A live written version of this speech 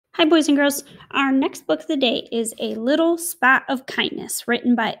Hi, boys and girls. Our next book of the day is A Little Spot of Kindness,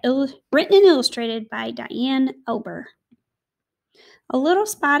 written and illustrated by Diane Elber. A Little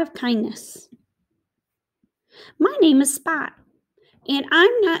Spot of Kindness. My name is Spot, and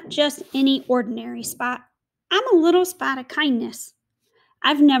I'm not just any ordinary spot. I'm a little spot of kindness.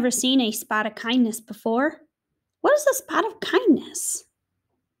 I've never seen a spot of kindness before. What is a spot of kindness?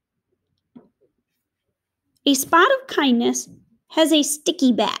 A spot of kindness has a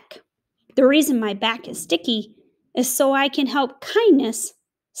sticky back. The reason my back is sticky is so I can help kindness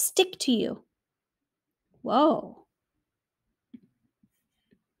stick to you. Whoa.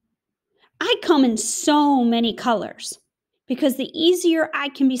 I come in so many colors because the easier I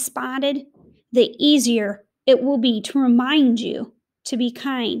can be spotted, the easier it will be to remind you to be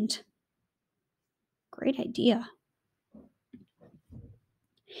kind. Great idea.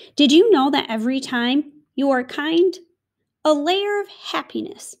 Did you know that every time you are kind, a layer of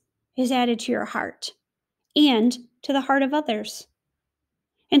happiness is added to your heart and to the heart of others?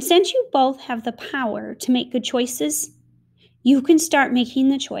 And since you both have the power to make good choices, you can start making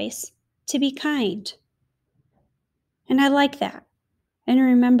the choice to be kind. And I like that. And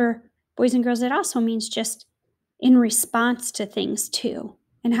remember, boys and girls, it also means just in response to things too,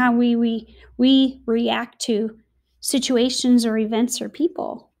 and how we react to situations or events or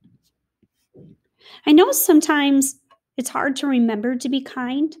people. I know sometimes it's hard to remember to be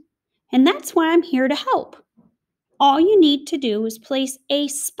kind, and that's why I'm here to help. All you need to do is place a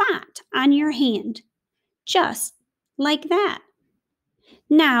spot on your hand, just like that.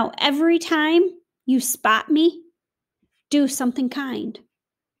 Now, every time you spot me, do something kind.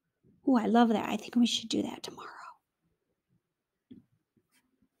 Oh, I love that. I think we should do that tomorrow.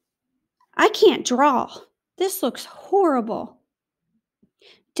 I can't draw. This looks horrible.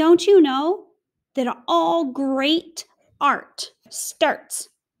 Don't you know that all great art starts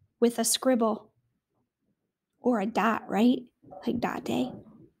with a scribble or a dot, right? Like dot day.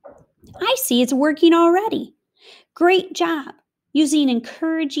 I see it's working already. Great job using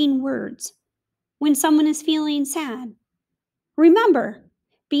encouraging words when someone is feeling sad. Remember,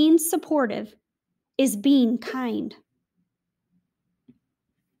 being supportive is being kind.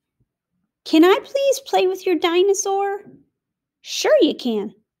 Can I please play with your dinosaur? Sure you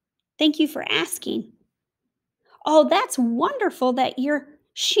can. Thank you for asking. Oh, that's wonderful that you're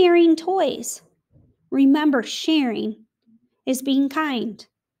sharing toys. Remember, sharing is being kind.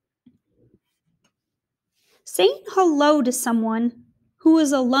 Saying hello to someone who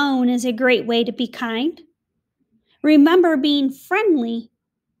is alone is a great way to be kind. Remember, being friendly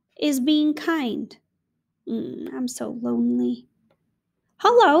is being kind. I'm so lonely.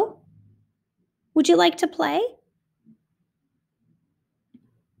 Hello. Would you like to play?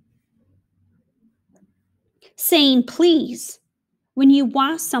 Saying please when you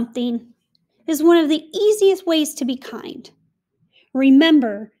want something is one of the easiest ways to be kind.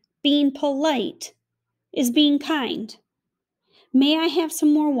 Remember, being polite is being kind. May I have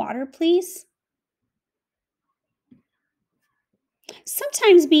some more water, please?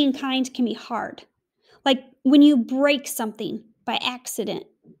 Sometimes being kind can be hard, like when you break something by accident.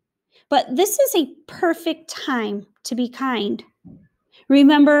 But this is a perfect time to be kind.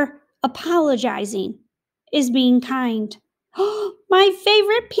 Remember, apologizing is being kind. Oh, my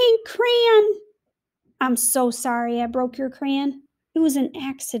favorite pink crayon. I'm so sorry I broke your crayon. It was an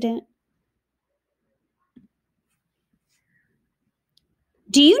accident.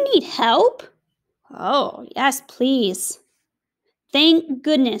 Do you need help? Oh, yes, please. Thank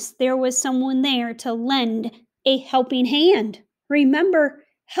goodness there was someone there to lend a helping hand. Remember,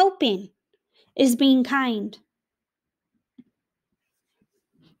 helping is being kind.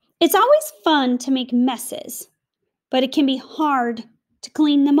 It's always fun to make messes, but it can be hard to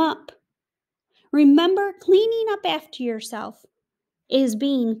clean them up. Remember, cleaning up after yourself is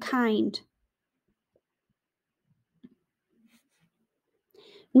being kind.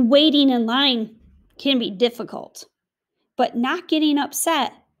 Waiting in line can be difficult, but not getting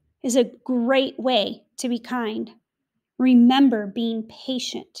upset is a great way to be kind. Remember, being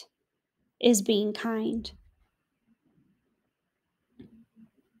patient is being kind.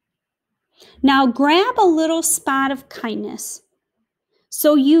 Now grab a little spot of kindness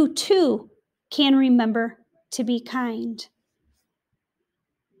so you too can remember to be kind.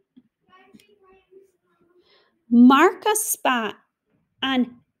 Mark a spot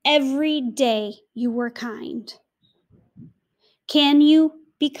on every day you were kind. Can you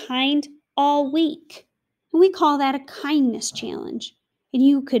be kind all week? We call that a kindness challenge. And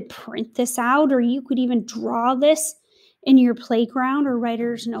you could print this out, or you could even draw this in your playground or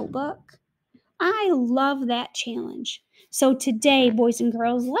writer's notebook. I love that challenge So today, boys and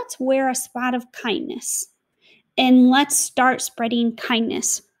girls, let's wear a spot of kindness and let's start spreading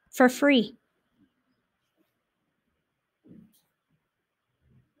kindness for free.